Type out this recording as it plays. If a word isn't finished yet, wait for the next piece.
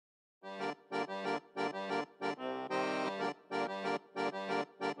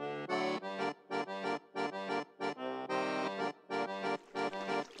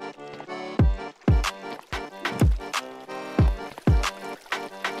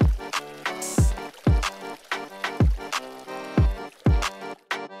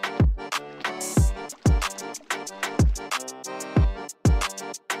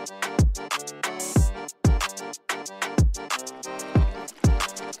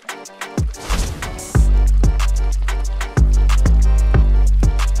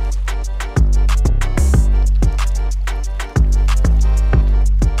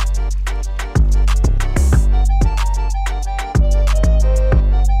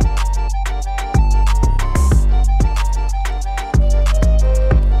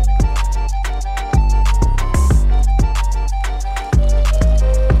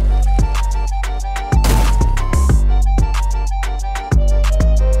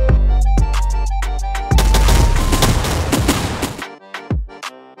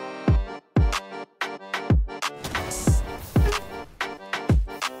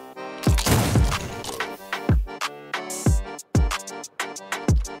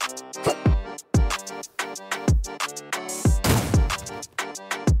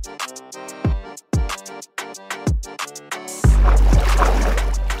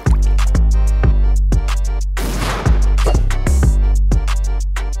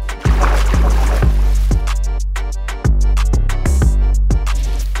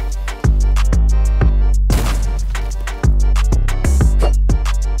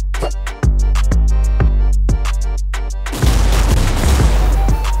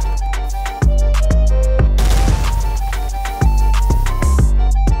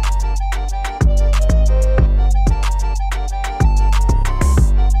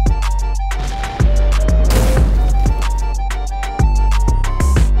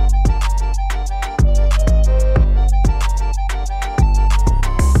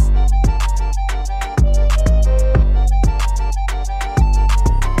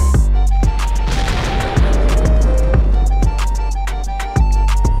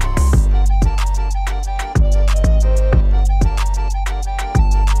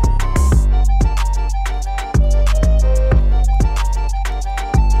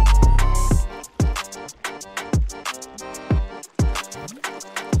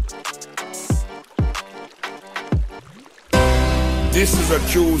This is a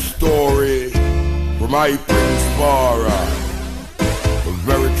true story from my Prince Bara. A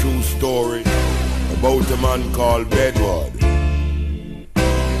very true story about a man called Bedward.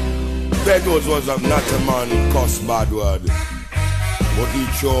 Bedward was not a man who cussed bad word, but he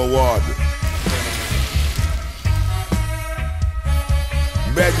sure would.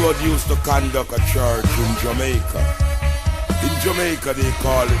 Bedward used to conduct a church in Jamaica. In Jamaica they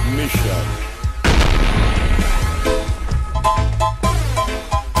call it mission.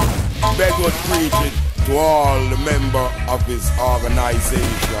 Bedward preached it to all the members of his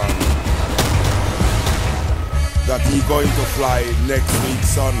organization that he's going to fly next week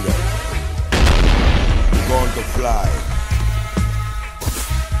Sunday. He's going to fly.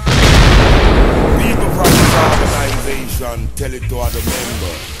 People from his organization tell it to other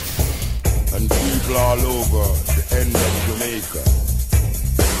members and people all over the end of Jamaica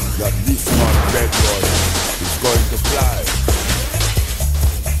that this man Bedward is going to fly.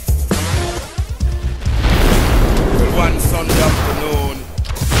 One Sunday afternoon,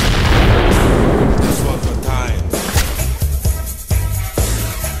 this was the time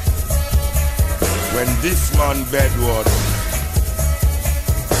when this man Bedward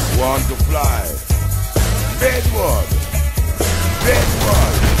want to fly. Bedward,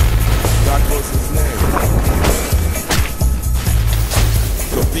 that was his name.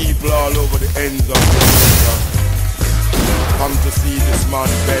 The people all over the ends of Jamaica come to see this man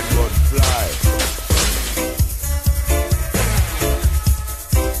Bedward fly.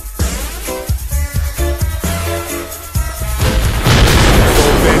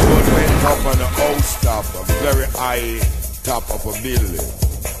 Up on a house top, a very high top of a building.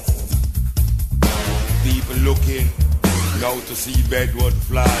 People looking now to see Bedward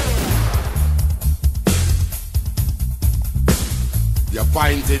fly. The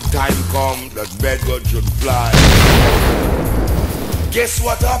appointed time come that Bedward should fly. Guess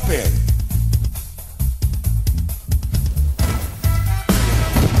what happened?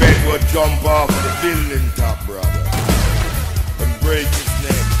 Bedward jump off the building top, brother, and break his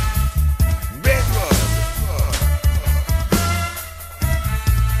neck.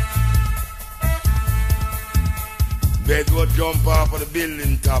 Bedward jump off of the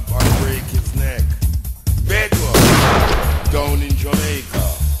building top and break his neck. Bedward, down in Jamaica.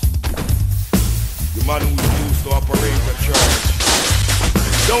 The man who used to operate a church.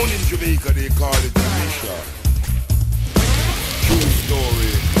 Down in Jamaica they call it a mission. True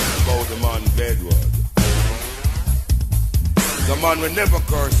story about the man Bedward. The man will never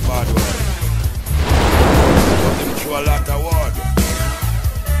curse bad word, but him throw a lot of word.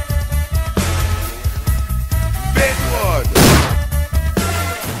 Bedward.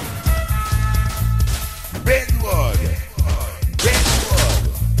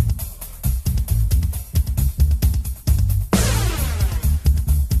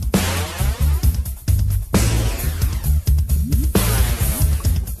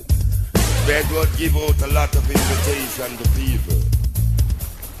 Bedward give out a lot of invitation to people,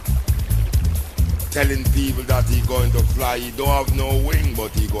 telling people that he going to fly. He don't have no wing,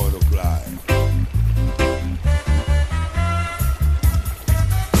 but he going to fly.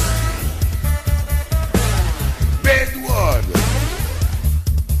 Bedward.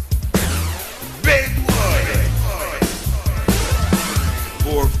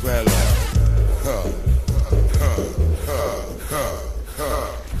 Poor fella.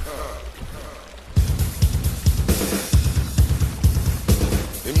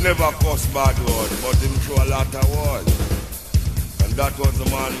 Him never cuss bad word, but him throw a lot of words. And that was the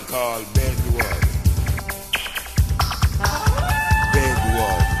man called Bedward.